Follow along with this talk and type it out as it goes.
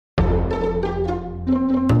Hey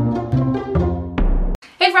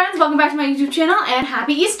friends, welcome back to my YouTube channel and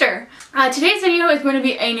happy Easter! Today's video is going to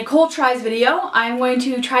be a Nicole tries video. I'm going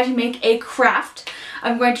to try to make a craft.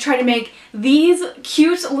 I'm going to try to make these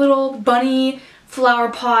cute little bunny flower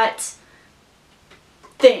pot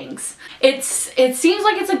things. It seems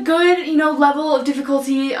like it's a good, level of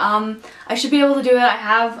difficulty. I should be able to do it. I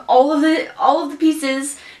have all of the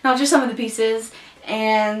pieces, not just some of the pieces,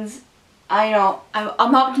 and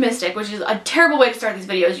I'm optimistic, which is a terrible way to start these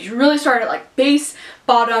videos. You should really start at like base,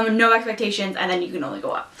 bottom, no expectations, and then you can only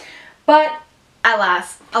go up. But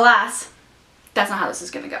alas, that's not how this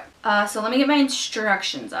is gonna go. So let me get my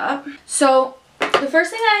instructions up. So the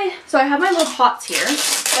first thing I have my little pots here.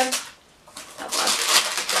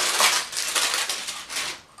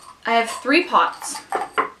 I have 3 pots.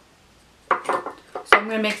 So I'm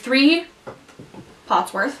gonna make 3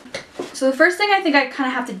 pots worth. So the first thing I think I kind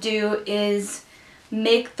of have to do is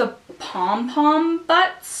make the pom-pom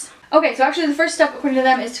butts. Okay, so actually the first step according to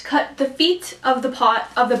them is to cut the feet of the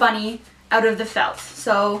bunny out of the felt.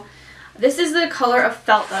 So this is the color of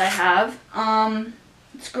felt that I have.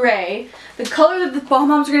 It's gray. The color that the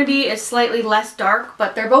pom-poms are going to be is slightly less dark,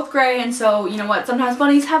 but they're both gray, and so you know what, sometimes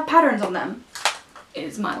bunnies have patterns on them,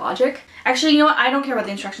 is my logic. Actually, you know what, I don't care about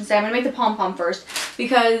the instructions today. I'm going to make the pom-pom first,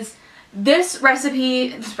 because these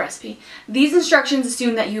instructions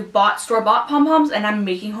assume that you bought store-bought pom-poms, and I'm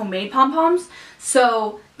making homemade pom-poms,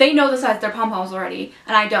 so they know the size of their pom-poms already,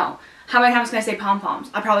 and I don't. How many times can I say pom-poms?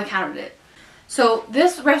 I probably counted it. So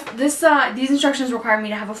these instructions require me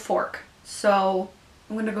to have a fork, so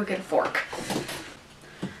I'm gonna go get a fork.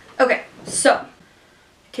 Okay, so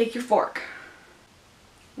take your fork,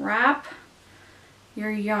 wrap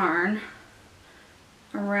your yarn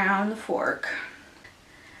around the fork.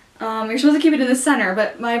 You're supposed to keep it in the center,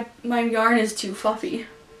 but my yarn is too fluffy.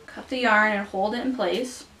 Cut the yarn and hold it in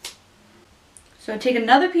place. So take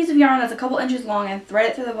another piece of yarn that's a couple inches long and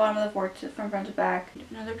thread it through the bottom of the fork from front to back.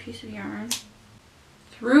 Another piece of yarn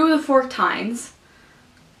through the fork tines.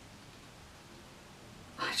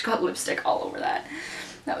 I just got lipstick all over that.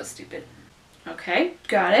 That was stupid. Okay,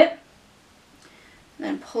 got it.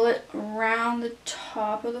 Then pull it around the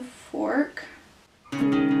top of the fork.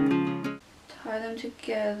 Tie them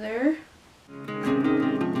together.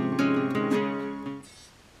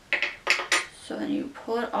 So then you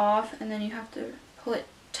pull it off, and then you have to pull it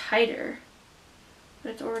tighter.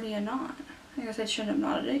 But it's already a knot. I guess I shouldn't have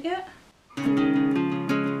knotted it yet.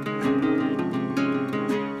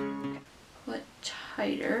 Pull it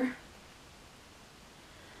tighter.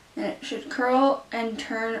 And it should curl and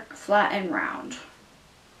turn flat and round.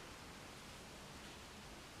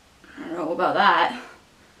 I don't know about that.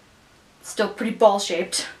 Still pretty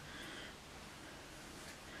ball-shaped.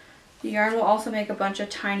 The yarn will also make a bunch of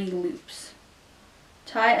tiny loops.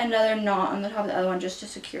 Tie another knot on the top of the other one just to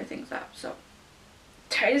secure things up. So,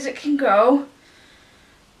 tight as it can go.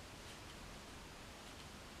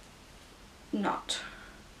 Knot.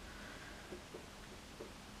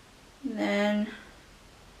 Then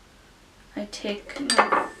I take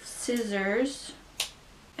my scissors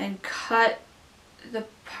and cut the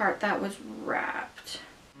part that was wrapped.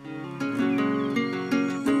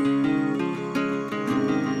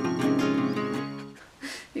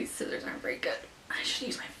 These scissors aren't very good. I should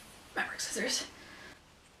use my fabric scissors.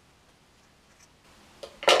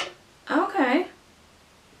 Okay.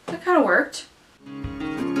 That kind of worked.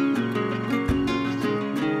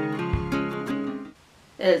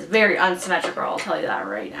 It is very unsymmetrical, I'll tell you that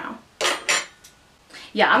right now.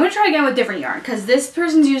 Yeah, I'm going to try again with different yarn, because this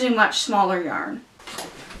person's using much smaller yarn.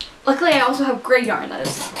 Luckily, I also have gray yarn that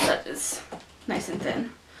is nice and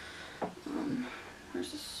thin.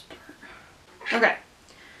 Where's the start? Okay.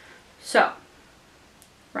 So,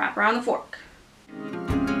 wrap around the fork.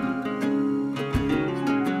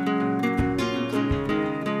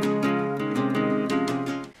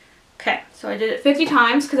 Okay, so I did it 50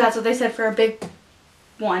 times because that's what they said for a big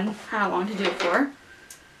one, how long to do it for.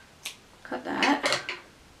 Cut that.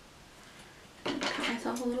 Cut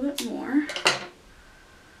myself a little bit more.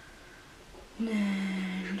 And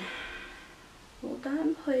then hold that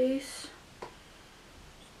in place.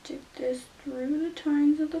 Stick this through the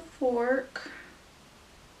tines of the fork.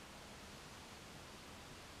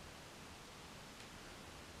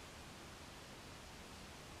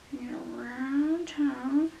 Bring it around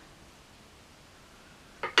town.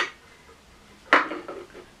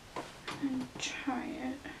 And tie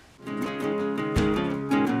it.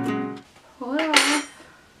 Pull it off.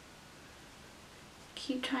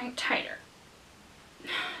 Keep tying it tighter.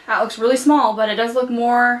 That looks really small, but it does look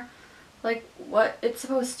more like what it's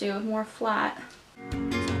supposed to, more flat.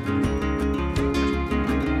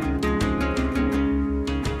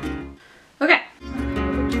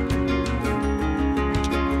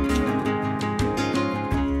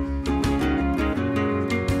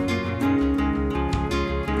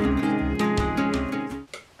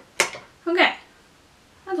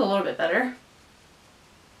 little bit better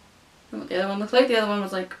than what the other one looked like. The other one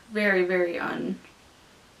was like very, very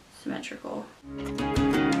unsymmetrical.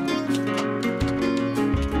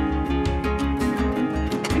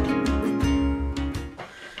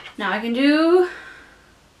 Now I can do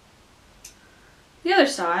the other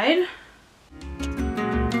side.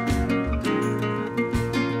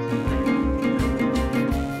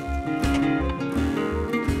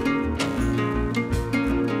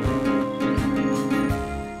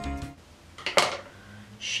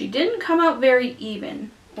 She didn't come out very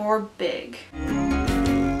even or big.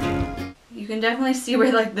 You can definitely see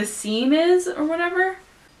where like the seam is or whatever.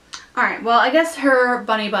 Alright, well I guess her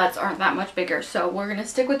bunny butts aren't that much bigger, so we're gonna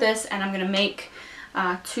stick with this and I'm gonna make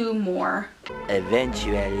 2 more.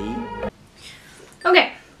 Eventually.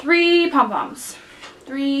 Okay, 3 pom-poms.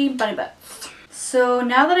 3 bunny butts. So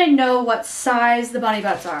now that I know what size the bunny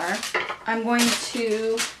butts are, I'm going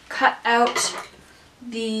to cut out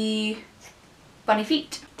the bunny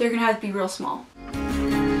feet. They're gonna have to be real small.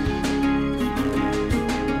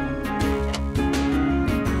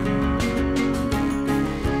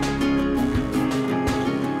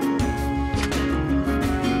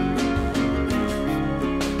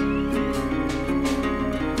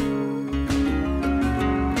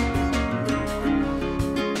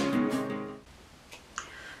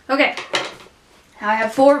 Okay, now I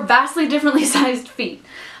have 4 vastly differently sized feet,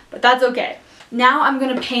 but that's okay. Now I'm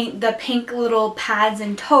going to paint the pink little pads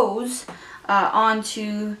and toes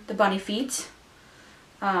onto the bunny feet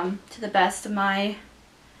to the best of my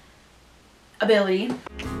ability.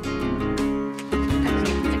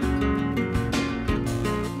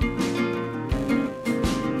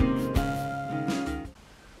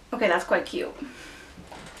 Okay, that's quite cute. I'm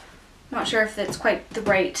not sure if it's quite the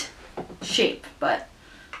right shape, but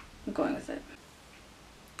I'm going with it.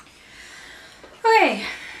 Okay.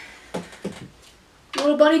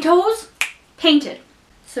 Little bunny toes painted.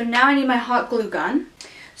 So now I need my hot glue gun.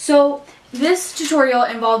 So this tutorial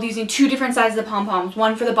involved using 2 different sizes of pom-poms,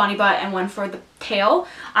 one for the bunny butt and one for the tail.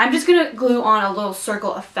 I'm just going to glue on a little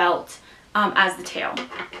circle of felt as the tail.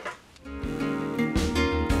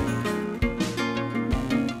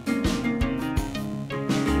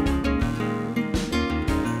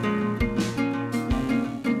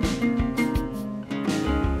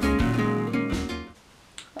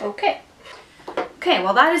 Okay,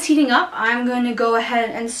 while that is heating up, I'm going to go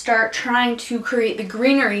ahead and start trying to create the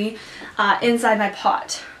greenery inside my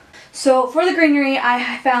pot. So for the greenery,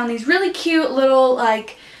 I found these really cute little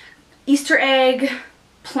like Easter egg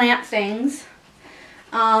plant things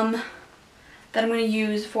that I'm going to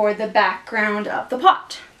use for the background of the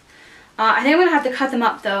pot. I think I'm going to have to cut them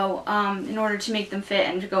up though in order to make them fit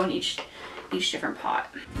and to go in each different pot.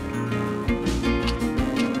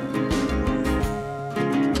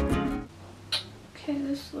 Okay,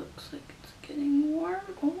 this looks like it's getting warm.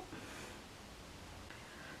 Oh.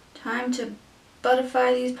 Time to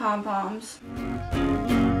butterfly these pom-poms.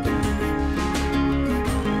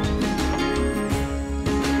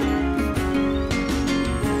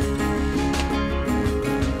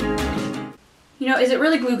 You know, is it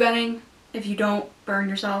really glue gunning if you don't burn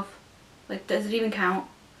yourself? Like, does it even count?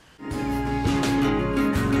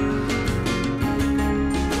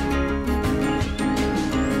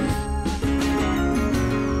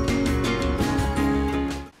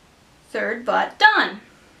 Third butt done.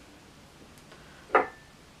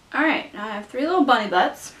 Alright, now I have 3 little bunny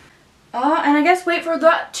butts. And I guess wait for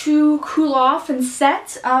that to cool off and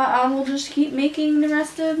set. I will just keep making the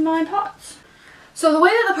rest of my pots. So the way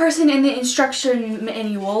that the person in the instruction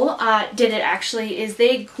manual did it actually is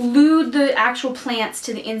they glued the actual plants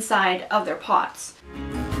to the inside of their pots.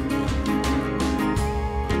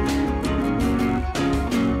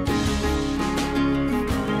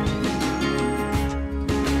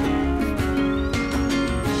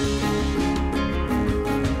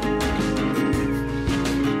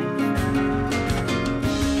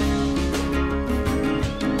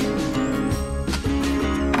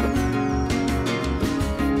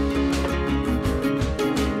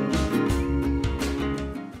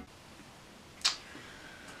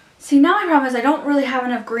 See, now my problem is I don't really have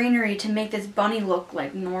enough greenery to make this bunny look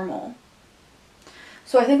like normal.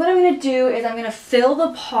 So I think what I'm going to do is I'm going to fill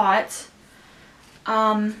the pot.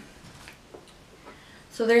 So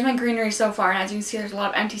there's my greenery so far, and as you can see there's a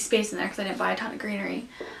lot of empty space in there because I didn't buy a ton of greenery.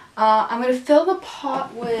 I'm going to fill the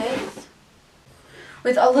pot with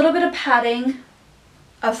a little bit of padding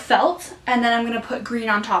of felt, and then I'm going to put green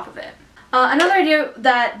on top of it. Another idea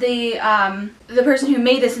that the person who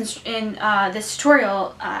made this in this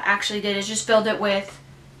tutorial actually did is just filled it with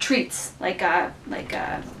treats, like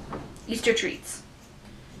Easter treats.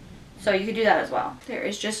 So you could do that as well. There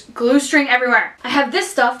is just glue string everywhere. I have this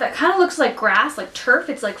stuff that kind of looks like grass, like turf.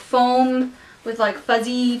 It's like foam with like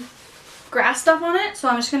fuzzy grass stuff on it. So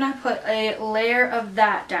I'm just gonna put a layer of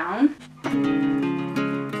that down.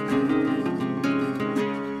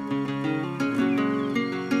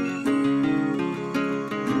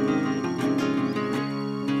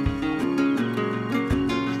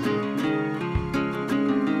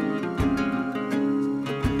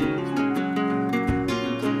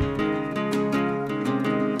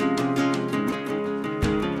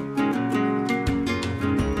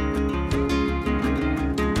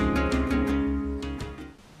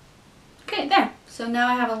 Okay, there. So now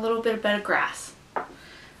I have a little bit of grass.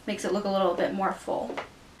 Makes it look a little bit more full.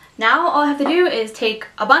 Now all I have to do is take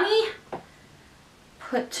a bunny,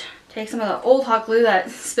 take some of the old hot glue that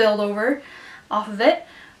spilled over off of it,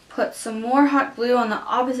 put some more hot glue on the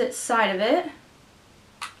opposite side of it,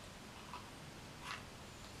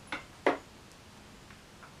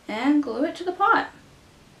 and glue it to the pot.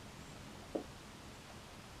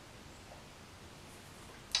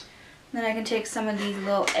 Then I can take some of these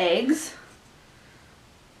little eggs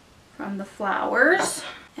from the flowers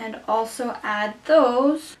and also add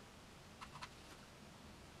those,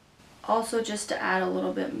 also just to add a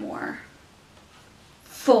little bit more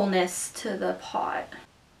fullness to the pot.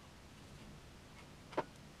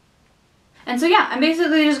 And so yeah, I'm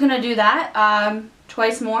basically just gonna do that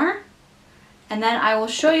twice more, and then I will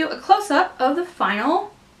show you a close-up of the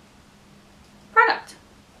final product.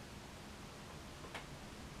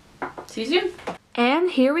 See you soon. And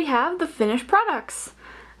here we have the finished products.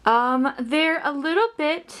 They're a little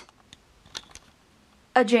bit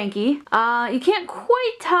janky. You can't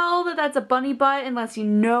quite tell that that's a bunny butt unless you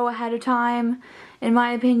know ahead of time, in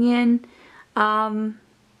my opinion.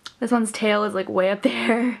 This one's tail is like way up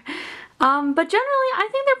there. But generally I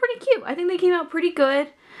think they're pretty cute. I think they came out pretty good.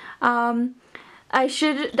 I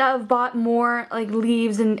should have bought more like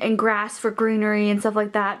leaves and grass for greenery and stuff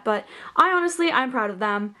like that, but I'm proud of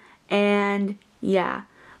them. And yeah,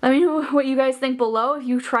 let me know what you guys think below if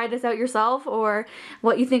you tried this out yourself, or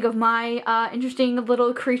what you think of my interesting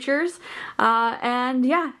little creatures. And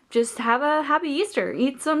yeah, just have a happy Easter.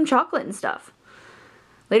 Eat some chocolate and stuff.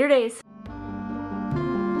 Later days.